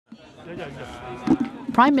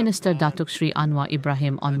Prime Minister Datuk Sri Anwar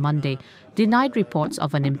Ibrahim on Monday denied reports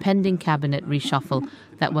of an impending cabinet reshuffle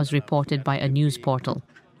that was reported by a news portal.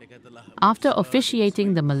 After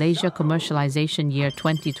officiating the Malaysia Commercialisation Year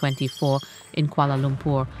 2024 in Kuala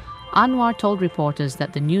Lumpur, Anwar told reporters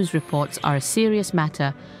that the news reports are a serious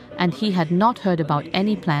matter and he had not heard about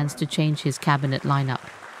any plans to change his cabinet lineup.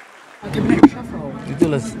 Cabinet reshuffle.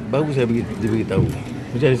 Itulah baru saya beritahu.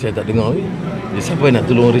 Macam saya tak dengar. Siapa yang nak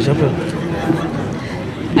tolong reshuffle?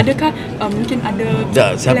 Adakah mungkin ada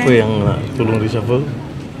tak, siapa yang nak tolong reshuffle?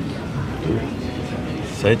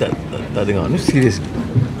 Saya tak dengar. Ni serius.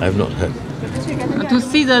 I have not heard. To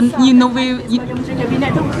see the way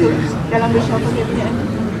kabinet tu dalam reshuffle kabinet.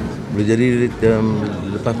 Boleh jadi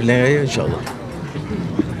lepas pilihan raya, insyaAllah.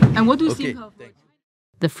 And what do you think of?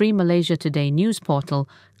 The Free Malaysia Today news portal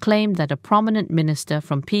claimed that a prominent minister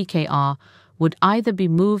from PKR would either be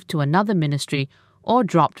moved to another ministry or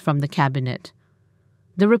dropped from the cabinet.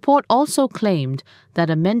 The report also claimed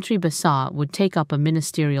that a Menteri Besar would take up a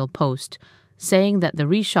ministerial post, saying that the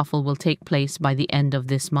reshuffle will take place by the end of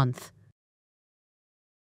this month.